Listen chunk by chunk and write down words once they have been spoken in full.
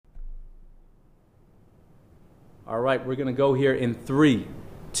All right, we're going to go here in 3,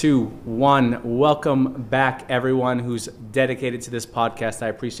 2, 1. Welcome back, everyone who's dedicated to this podcast. I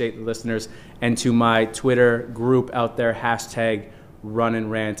appreciate the listeners. And to my Twitter group out there, hashtag Run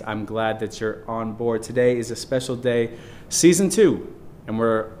and Rant. I'm glad that you're on board. Today is a special day, Season 2, and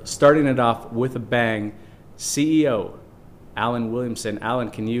we're starting it off with a bang. CEO Alan Williamson. Alan,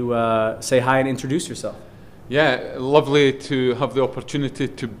 can you say hi and introduce yourself? Yeah, lovely to have the opportunity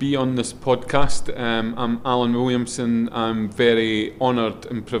to be on this podcast. I'm Alan Williamson. I'm very honoured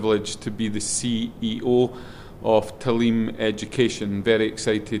and privileged to be the CEO of Talim Education. Very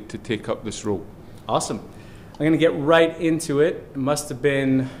excited to take up this role. Awesome. I'm going to get right into it. It must have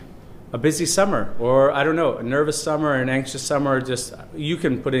been a busy summer, or I don't know, a nervous summer, an anxious summer. Just you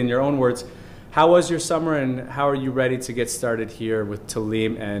can put it in your own words. How was your summer, and how are you ready to get started here with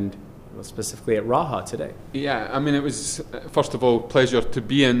Talim and specifically at Raha today? Yeah, I mean, it was, first of all, pleasure to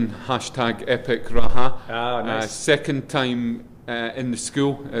be in hashtag Epic Raha. Nice. Second time in the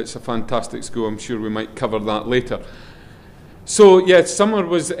school. It's a fantastic school. I'm sure we might cover that later. So, yeah, summer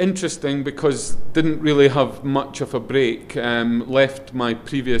was interesting because didn't really have much of a break. Left my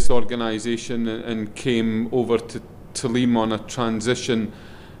previous organisation and came over to Talim on a transition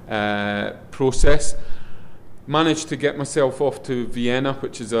process. Managed to get myself off to Vienna,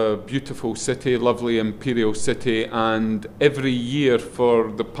 which is a beautiful city, lovely imperial city, and every year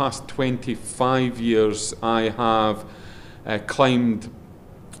for the past 25 years I have climbed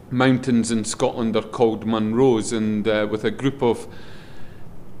mountains in Scotland. They're called Munros, and with a group of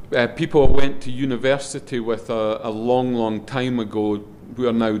people I went to university with a long time ago, who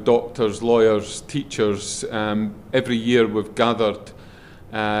are now doctors, lawyers, teachers. Every year we've gathered.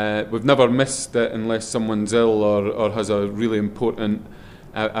 We've never missed it unless someone's ill or has a really important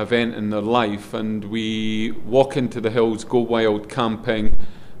event in their life, and we walk into the hills, go wild camping,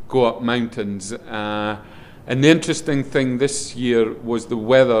 go up mountains. And the interesting thing this year was the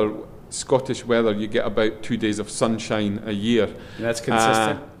weather, Scottish weather. You get about 2 days of sunshine a year. And that's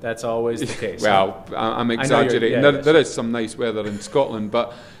consistent. That's always the case. Well, I'm exaggerating. There is some nice weather in Scotland,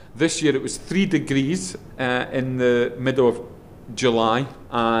 but this year it was 3 degrees in the middle of July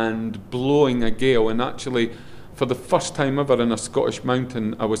and blowing a gale, and actually for the first time ever in a Scottish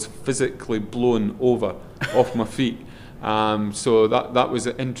mountain I was physically blown over off my feet. So that was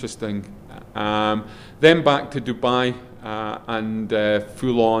interesting. Then back to Dubai and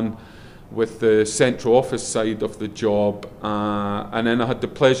full on with the central office side of the job, and then I had the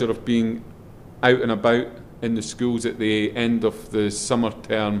pleasure of being out and about in the schools at the end of the summer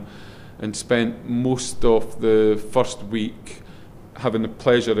term and spent most of the first week having the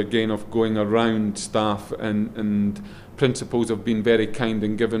pleasure again of going around staff, and principals have been very kind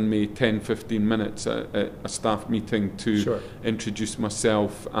and given me 10-15 minutes at a staff meeting to introduce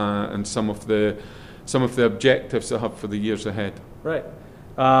myself and some of the objectives I have for the years ahead. Right.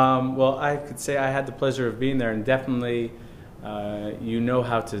 Well, I could say I had the pleasure of being there, and definitely you know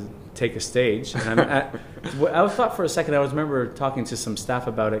how to take a stage. And I thought for a second, I remember talking to some staff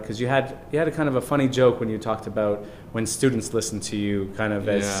about it, because you had a kind of a funny joke when you talked about when students listen to you kind of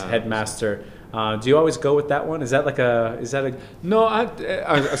as headmaster. Do you always go with that one? Is that a... No,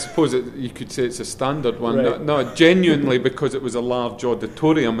 I suppose you could say it's a standard one. Right. No, genuinely, because it was a large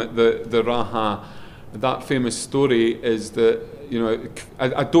auditorium at the Raha. That famous story is that, you know,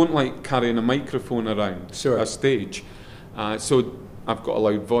 I don't like carrying a microphone around a stage. So I've got a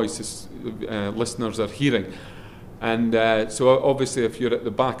loud voice, as listeners are hearing. And so obviously if you're at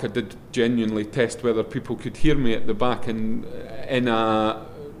the back, I did genuinely test whether people could hear me at the back, and in a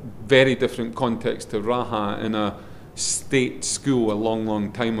very different context to Raha, in a state school a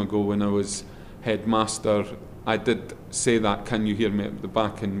long time ago when I was headmaster, I did say that, can you hear me at the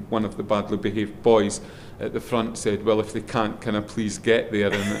back? And one of the badly behaved boys at the front said, well, if they can't, can I please get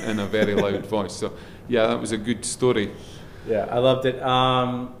there, in a very loud voice. So yeah, that was a good story. Yeah, I loved it.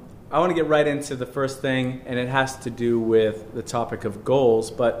 I want to get right into the first thing, and it has to do with the topic of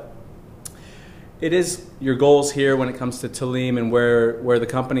goals, but it is your goals here when it comes to Talim and where the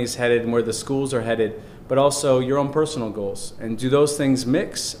company is headed and where the schools are headed, but also your own personal goals. And do those things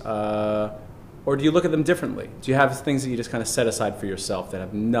mix, or do you look at them differently? Do you have things that you just kind of set aside for yourself that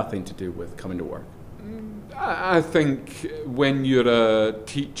have nothing to do with coming to work? I think when you're a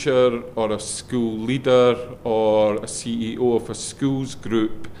teacher or a school leader or a CEO of a schools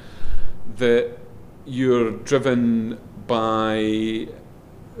group, that you're driven by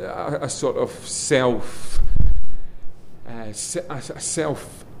a sort of self-belief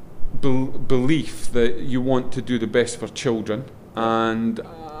that you want to do the best for children. And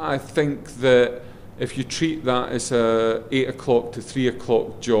I think that if you treat that as a 8 o'clock to 3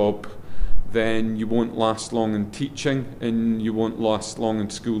 o'clock job, then you won't last long in teaching, and you won't last long in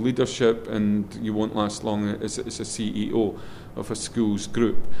school leadership, and you won't last long as a CEO of a schools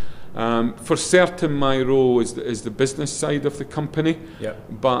group. For certain, my role is the business side of the company.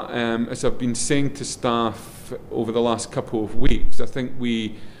 Yep. But as I've been saying to staff over the last couple of weeks, I think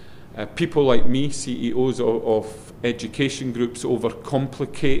people like me, CEOs of education groups,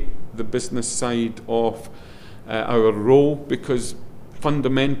 overcomplicate the business side of our role, because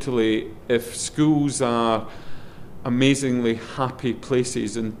fundamentally, if schools are amazingly happy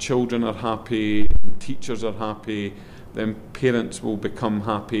places and children are happy, and teachers are happy, then parents will become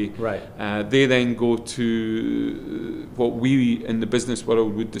happy. Right. They then go to what we in the business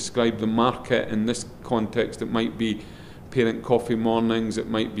world would describe the market. In this context, it might be parent coffee mornings, it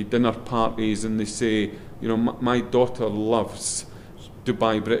might be dinner parties, and they say, my daughter loves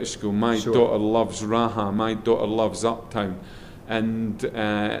Dubai British School, my daughter loves Raha, my daughter loves Uptown. And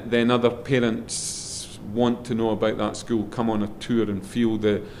then other parents want to know about that school, come on a tour and feel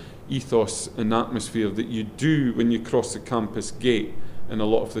the ethos and atmosphere that you do when you cross the campus gate in a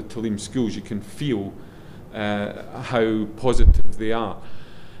lot of the Talim schools. You can feel how positive they are.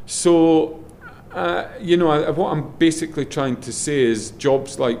 So, what I'm basically trying to say is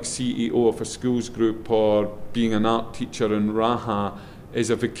jobs like CEO of a schools group or being an art teacher in Raha is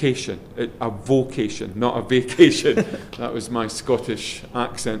a vocation, not a vacation. That was my Scottish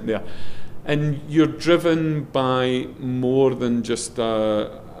accent there. And you're driven by more than just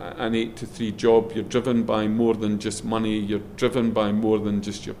an 8 to 3 job. You're driven by more than just money. You're driven by more than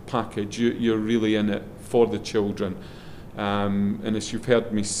just your package. You're really in it for the children. And as you've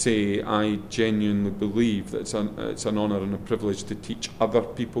heard me say, I genuinely believe that it's an honour and a privilege to teach other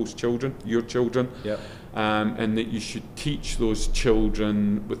people's children, your children. Yep. And that you should teach those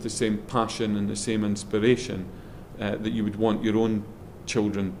children with the same passion and the same inspiration that you would want your own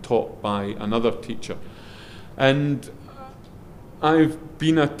children taught by another teacher. And I've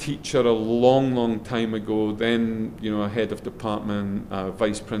been a teacher a long, long time ago, then, a head of department,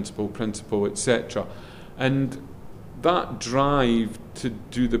 vice principal, principal, etc. And that drive to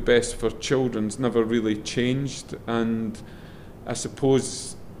do the best for children's never really changed. And I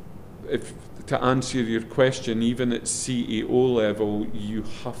suppose, to answer your question, even at CEO level, you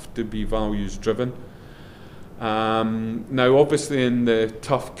have to be values driven. Now, obviously, in the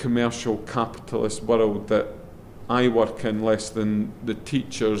tough commercial capitalist world that I work in, less than the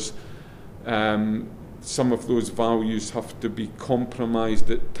teachers, some of those values have to be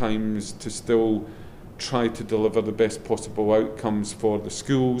compromised at times to still try to deliver the best possible outcomes for the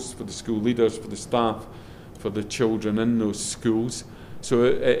schools, for the school leaders, for the staff, for the children in those schools. So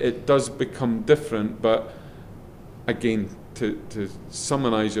it does become different, but again, to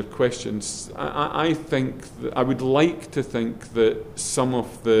summarise your questions, I think that I would like to think that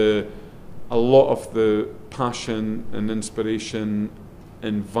a lot of the passion and inspiration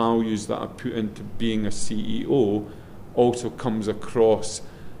and values that I put into being a CEO also comes across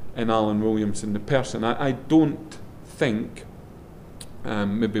in Alan Williamson, the person. I don't think,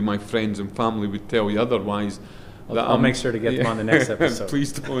 maybe my friends and family would tell you otherwise, I'll make sure to get them on the next episode.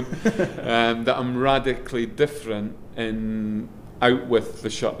 Please don't. That I'm radically different in out with the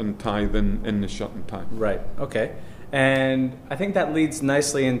shirt and tie than in the shirt and tie. Right, okay. And I think that leads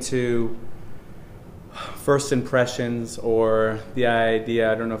nicely into first impressions, or the idea,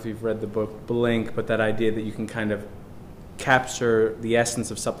 I don't know if you've read the book Blink, but that idea that you can kind of capture the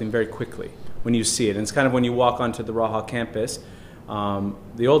essence of something very quickly when you see it. And it's kind of when you walk onto the Raha campus.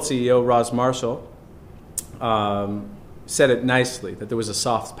 The old CEO, Roz Marshall, said it nicely, that there was a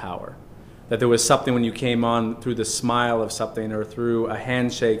soft power, that there was something when you came on through the smile of something or through a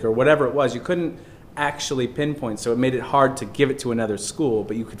handshake or whatever it was, you couldn't actually pinpoint, so it made it hard to give it to another school,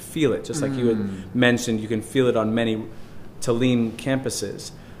 but you could feel it, just like you had mentioned, you can feel it on many Talim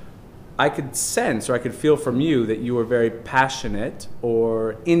campuses. I could sense, or I could feel from you, that you were very passionate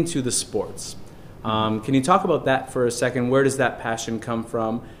or into the sports. Can you talk about that for a second? Where does that passion come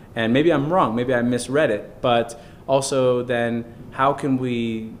from? And maybe I'm wrong, maybe I misread it, but also then how can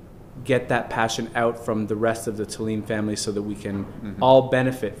we get that passion out from the rest of the Talim family so that we can all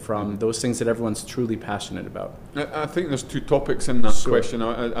benefit from those things that everyone's truly passionate about? I think there's two topics in that question.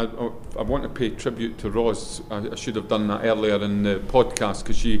 I want to pay tribute to Roz. I should have done that earlier in the podcast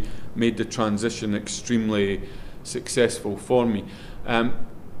because she made the transition extremely successful for me.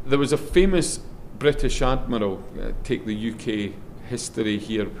 There was a famous British admiral, take the UK history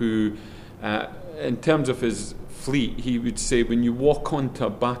here, who, in terms of his fleet, he would say, when you walk onto a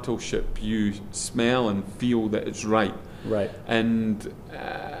battleship, you smell and feel that it's right. Right. And,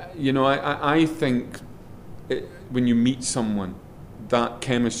 I think when you meet someone, that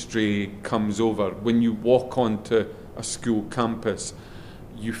chemistry comes over. When you walk onto a school campus,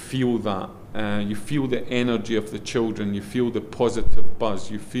 you feel that. You feel the energy of the children, you feel the positive buzz,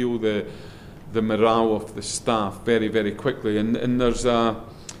 you feel the morale of the staff very, very quickly. And there's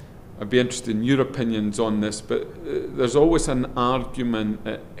I'd be interested in your opinions on this, but there's always an argument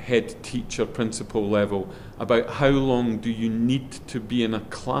at head teacher, principal level about how long do you need to be in a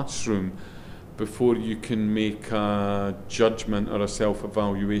classroom before you can make a judgment or a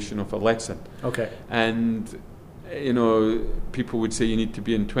self-evaluation of a lesson. Okay. And you know, people would say you need to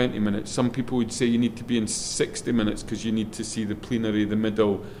be in 20 minutes. Some people would say you need to be in 60 minutes because you need to see the plenary, the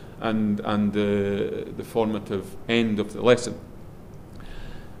middle, and the formative end of the lesson.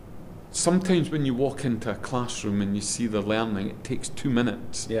 Sometimes when you walk into a classroom and you see the learning, it takes 2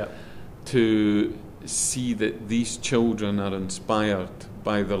 minutes to see that these children are inspired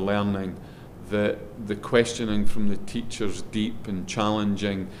by the learning, that the questioning from the teachers deep and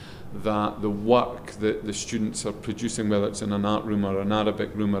challenging, that the work that the students are producing, whether it's in an art room or an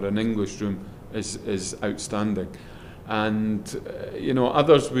Arabic room or an English room, is outstanding. And you know,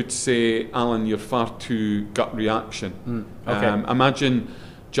 others would say, Alan, you're far too gut reaction. Imagine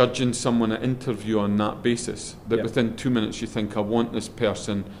judging someone at interview on that basis, that within 2 minutes you think, I want this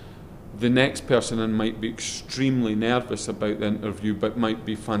person. The next person in might be extremely nervous about the interview, but might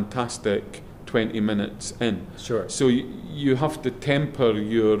be fantastic 20 minutes in. Sure. So you have to temper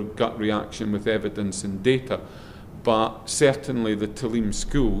your gut reaction with evidence and data. But certainly the Talim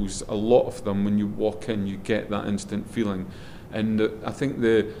schools, a lot of them, when you walk in, you get that instant feeling. And I think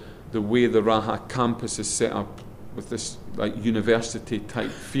the way the Raha campus is set up with this like university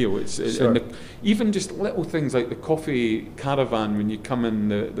type feel, it's sure. and even just little things like the coffee caravan when you come in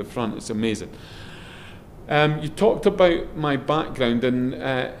the front, it's amazing. You talked about my background, and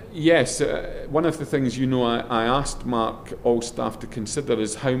yes, one of the things I asked Mark Allstaff to consider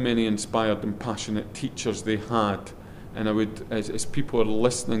is how many inspired and passionate teachers they had. And I would, as people are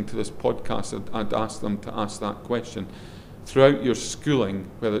listening to this podcast, I'd ask them to ask that question. Throughout your schooling,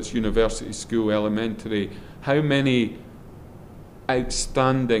 whether it's university, school, elementary, how many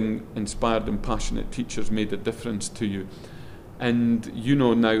outstanding, inspired and passionate teachers made a difference to you? And you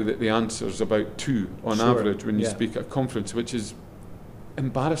know now that the answer is about 2 on sure. average when you speak at a conference, which is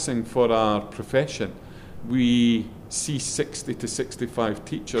embarrassing for our profession. We see 60 to 65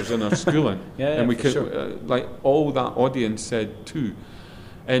 teachers in our schooling, and we can, sure. Like all that audience said 2.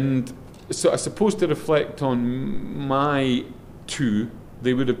 And so I suppose to reflect on my 2,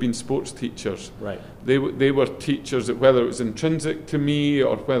 they would have been sports teachers. Right. They were teachers that, whether it was intrinsic to me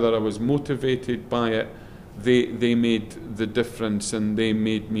or whether I was motivated by it, they made the difference, and they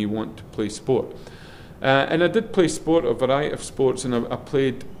made me want to play sport. And I did play sport, a variety of sports, and I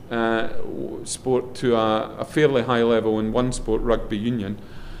played sport to a fairly high level in one sport, rugby union.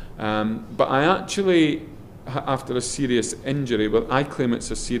 But I actually, after a serious injury, well, I claim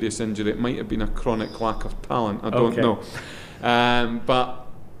it's a serious injury, it might have been a chronic lack of talent, I don't know. But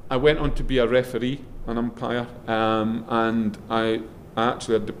I went on to be a referee, an umpire, and I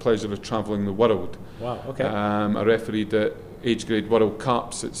actually had the pleasure of travelling the world. Wow, okay. I refereed at age grade World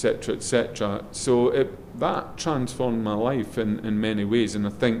Cups, etc., etc. So that transformed my life in many ways, and I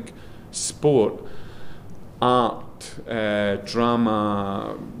think sport, art,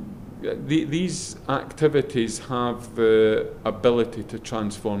 drama, these activities have the ability to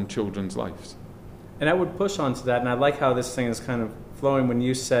transform children's lives. And I would push on to that, and I like how this thing is kind of flowing when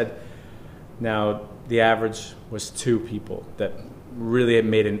you said, now the average was 2 people that really it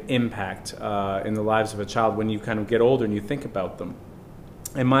made an impact in the lives of a child when you kind of get older and you think about them.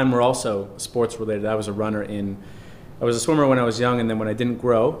 And mine were also sports related. I was a swimmer when I was young, and then when I didn't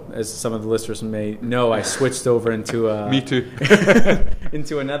grow, as some of the listeners may know, I switched over into Me too.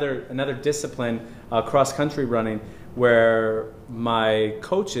 into another discipline, cross country running, where my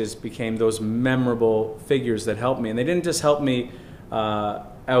coaches became those memorable figures that helped me. And they didn't just help me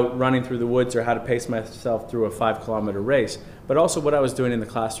out running through the woods or how to pace myself through a 5-kilometer race, but also what I was doing in the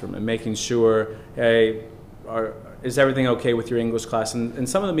classroom and making sure, hey, is everything okay with your English class? And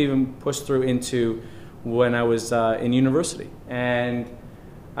some of them even pushed through into when I was in university. And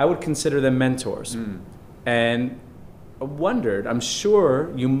I would consider them mentors. And I wondered, I'm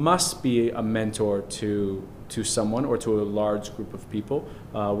sure you must be a mentor to someone or to a large group of people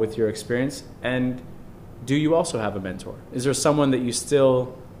with your experience. And do you also have a mentor? Is there someone that you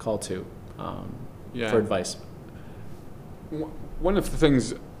still call to for advice? One of the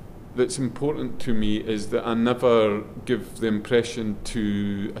things that's important to me is that I never give the impression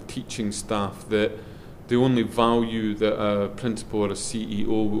to a teaching staff that the only value that a principal or a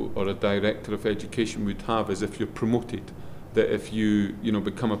CEO or a director of education would have is if you're promoted. that if you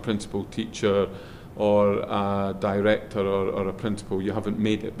become a principal teacher or a director or a principal, you haven't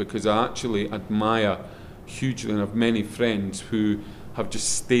made it, because I actually admire hugely and have many friends who have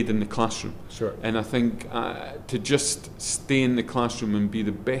just stayed in the classroom. Sure. And I think to just stay in the classroom and be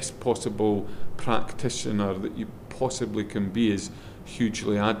the best possible practitioner that you possibly can be is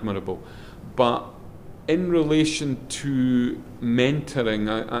hugely admirable. But in relation to mentoring,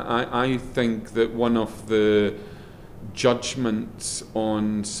 I think that one of the judgments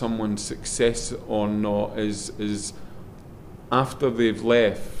on someone's success or not is after they've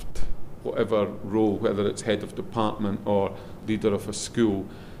left whatever role, whether it's head of department or leader of a school,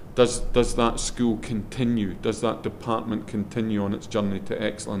 does that school continue? Does that department continue on its journey to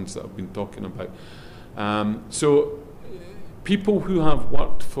excellence that I've been talking about? So people who have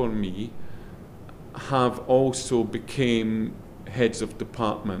worked for me have also became heads of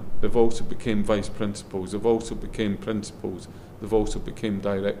department. They've also became vice principals. They've also became principals. They've also became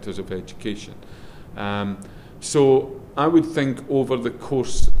directors of education. So I would think over the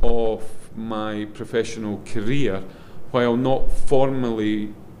course of my professional career, while not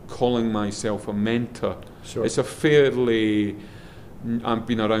formally calling myself a mentor, Sure. it's a fairly, I've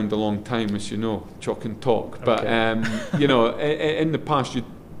been around a long time, as you know, chalk and talk, but Okay. in the past you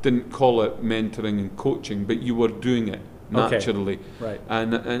didn't call it mentoring and coaching, but you were doing it naturally. Okay. Right.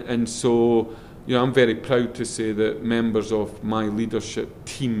 And so, I'm very proud to say that members of my leadership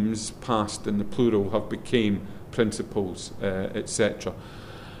teams, past in the plural, have become principals, etc.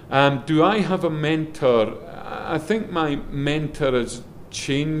 Do I have a mentor? I think my mentor has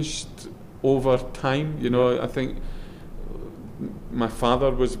changed over time. I think my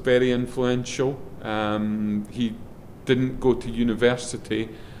father was very influential. He didn't go to university,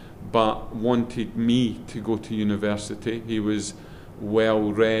 but wanted me to go to university. He was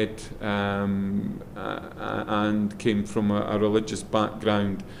well read and came from a religious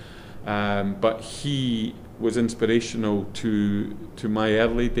background, but he was inspirational to my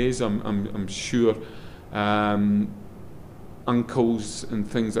early days. I'm sure. Uncles and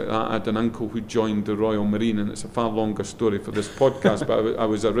things like that. I had an uncle who joined the Royal Marine, and it's a far longer story for this podcast, but I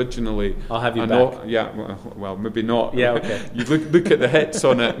was originally... I'll have you back. Yeah, well, maybe not. Yeah, okay. You look at the hits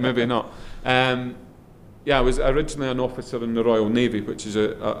on it, maybe not. I was originally an officer in the Royal Navy, which is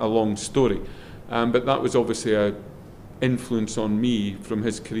a long story, but that was obviously an influence on me from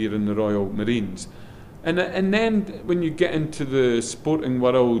his career in the Royal Marines. And then when you get into the sporting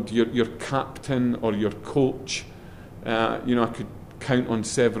world, your captain or your coach, I could count on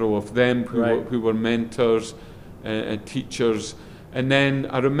several of them who were mentors and teachers. And then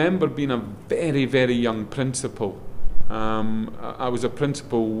I remember being a very, very young principal. I was a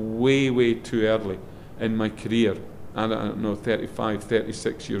principal way, way too early in my career. I don't know, 35,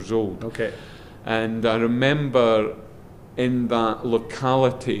 36 years old. Okay. And I remember in that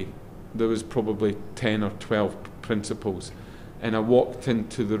locality, there was probably 10 or 12 principals. And I walked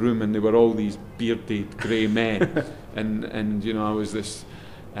into the room and there were all these bearded grey men. and I was this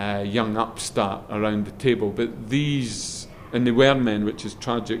young upstart around the table. But these, and they were men, which is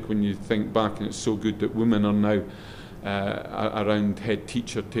tragic when you think back, and it's so good that women are now around head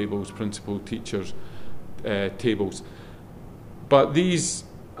teacher tables, principal teachers tables. But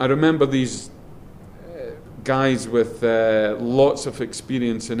I remember these guys with lots of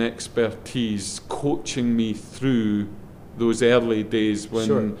experience and expertise coaching me through those early days when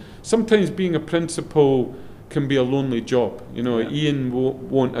Sure. sometimes being a principal can be a lonely job. Ian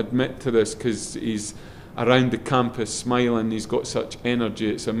won't admit to this because he's around the campus smiling, he's got such energy,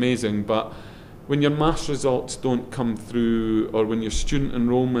 it's amazing, but when your maths results don't come through, or when your student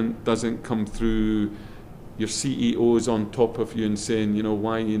enrolment doesn't come through, your CEO's on top of you and saying,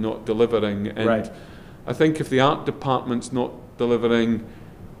 why are you not delivering? And Right. I think if the art department's not delivering,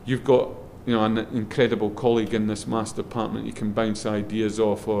 you've got an incredible colleague in this maths department you can bounce ideas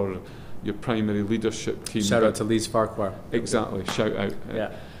off, or your primary leadership team. Shout out to Lise Farquhar. Exactly, shout out.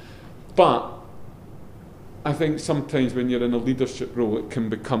 Yeah. But I think sometimes when you're in a leadership role, it can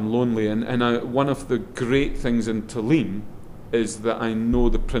become lonely. And one of the great things in Talim is that I know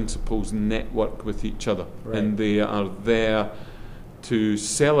the principals network with each other. Right. And they are there to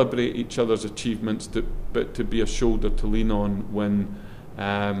celebrate each other's achievements, but to be a shoulder to lean on when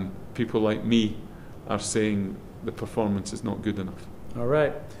people like me are saying the performance is not good enough. All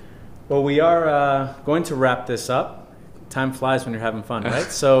right. Well, we are going to wrap this up. Time flies when you're having fun, right?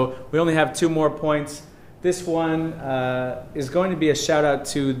 So we only have 2 more points. This one is going to be a shout out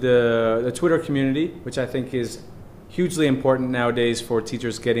to the Twitter community, which I think is hugely important nowadays for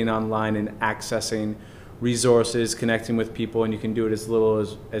teachers getting online and accessing resources, connecting with people, and you can do it as little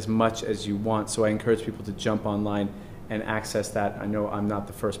as much as you want. So I encourage people to jump online and access that. I know I'm not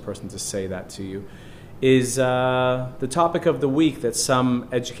the first person to say that to you. Is the topic of the week that some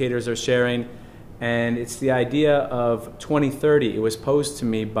educators are sharing, and it's the idea of 2030. It was posed to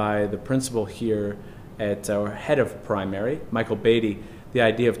me by the principal here at our head of primary, Michael Beatty, the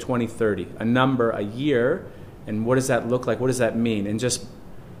idea of 2030, a number, a year, and what does that look like? What does that mean? And just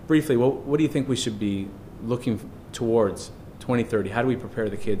briefly, what do you think we should be looking towards 2030? How do we prepare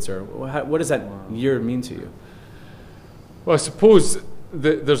the kids, or what does that year mean to you? Well, I suppose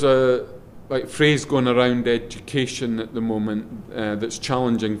there's a phrase going around education at the moment that's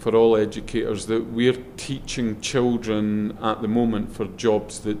challenging for all educators, that we're teaching children at the moment for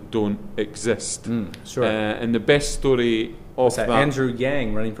jobs that don't exist. Sure. And the best story of that... Andrew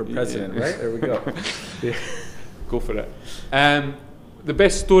Yang running for president, right? There we go. Yeah. Go for it. The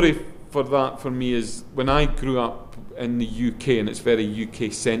best story for that for me is when I grew up in the UK, and it's very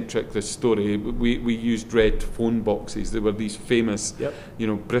UK-centric, this story. We used red phone boxes. They were these famous,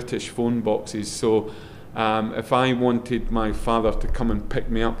 British phone boxes. So if I wanted my father to come and pick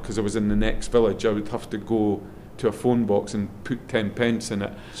me up because I was in the next village, I would have to go to a phone box and put 10 pence in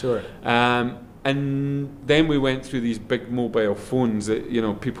it. Sure. And then we went through these big mobile phones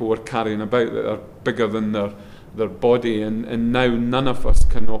that people were carrying about that are bigger than their body, and now none of us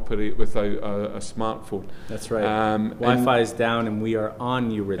can operate without a smartphone. That's right. Wi-Fi is down and we are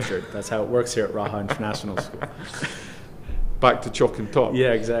on you, Richard. That's how it works here at Raha International School. Back to chalk and talk.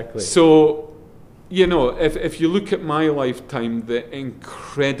 Yeah, exactly. So, if you look at my lifetime, the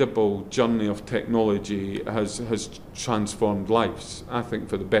incredible journey of technology has transformed lives, I think,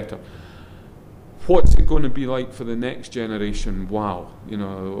 for the better. What's it going to be like for the next generation? Wow,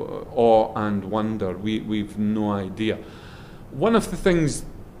 awe and wonder. We've no idea. One of the things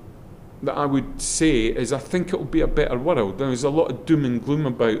that I would say is I think it will be a better world. There's a lot of doom and gloom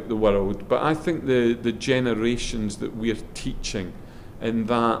about the world, but I think the generations that we're teaching and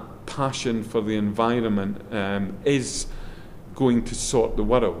that passion for the environment is going to sort the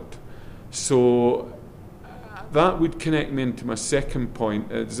world. So that would connect me into my second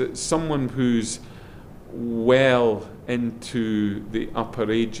point, is that someone who's well into the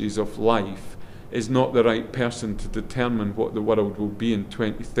upper ages of life is not the right person to determine what the world will be in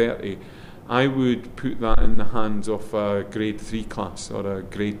 2030. I would put that in the hands of a grade 3 class or a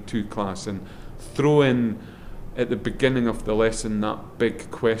grade 2 class and throw in at the beginning of the lesson that big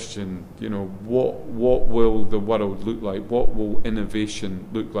question, what will the world look like? What will innovation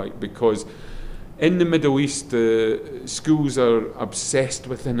look like? Because in the Middle East, schools are obsessed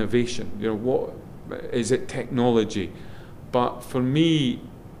with innovation. What is it? Technology. But for me,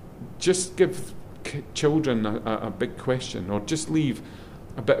 just give children a big question, or just leave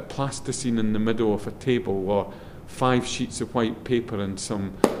a bit of plasticine in the middle of a table, or 5 sheets of white paper and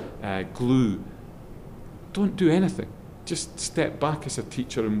some glue. Don't do anything. Just step back as a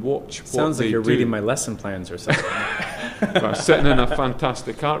teacher and watch what they do. Sounds like you're reading my lesson plans or something. Well, sitting in a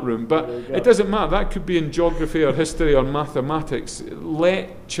fantastic art room. But it doesn't matter. That could be in geography or history or mathematics.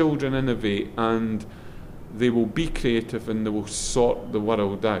 Let children innovate, and they will be creative and they will sort the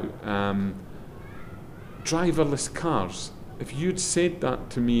world out. Driverless cars. If you'd said that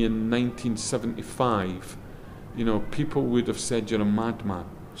to me in 1975, people would have said you're a madman.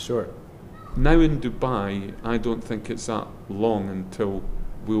 Sure. Now in Dubai, I don't think it's that long until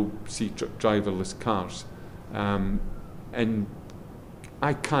we'll see driverless cars. And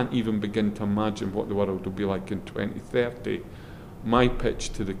I can't even begin to imagine what the world will be like in 2030. My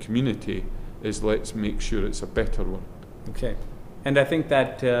pitch to the community is let's make sure it's a better one. Okay. And I think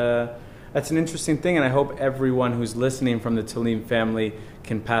that that's an interesting thing, and I hope everyone who's listening from the Talim family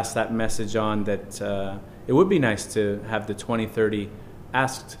can pass that message on, that it would be nice to have the 2030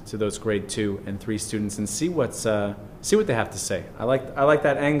 asked to those grade 2 and 3 students and see what they have to say. I like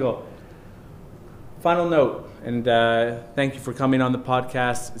that angle. Final note, and thank you for coming on the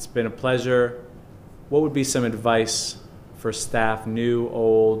podcast. It's been a pleasure. What would be some advice for staff, new,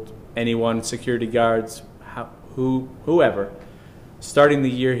 old, anyone, security guards, whoever, starting the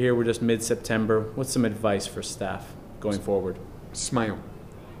year here? We're just mid-September. What's some advice for staff going forward? Smile.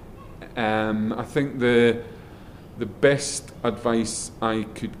 I think the best advice I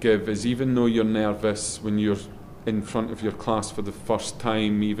could give is, even though you're nervous when you're in front of your class for the first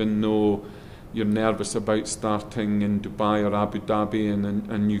time, even though you're nervous about starting in Dubai or Abu Dhabi in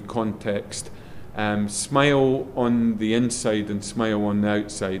a new context, smile on the inside and smile on the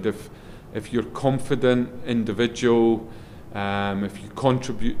outside. If you're confident individual, if you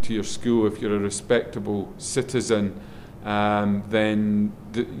contribute to your school, if you're a respectable citizen, then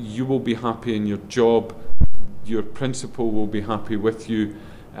you will be happy in your job. Your principal will be happy with you,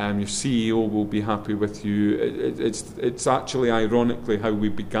 Your CEO will be happy with you. It's actually ironically how we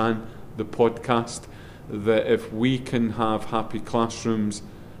began the podcast, that if we can have happy classrooms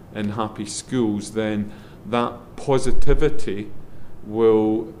and happy schools, then that positivity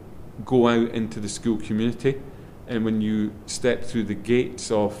will go out into the school community. And when you step through the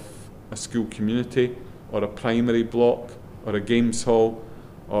gates of a school community or a primary block or a games hall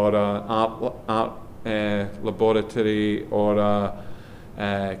or an art laboratory or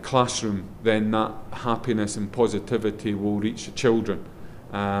a classroom, then that happiness and positivity will reach the children.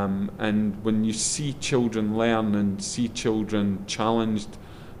 And when you see children learn and see children challenged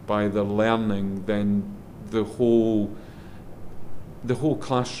by their learning, then the whole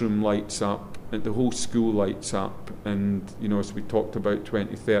classroom lights up, and the whole school lights up, and as we talked about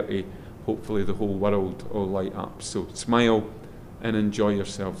 2030, hopefully the whole world will light up. So smile and enjoy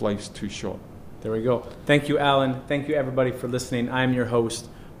yourself. Life's too short. There we go. Thank you, Alan. Thank you, everybody, for listening. I'm your host,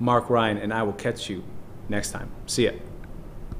 Mark Ryan, and I will catch you next time. See ya.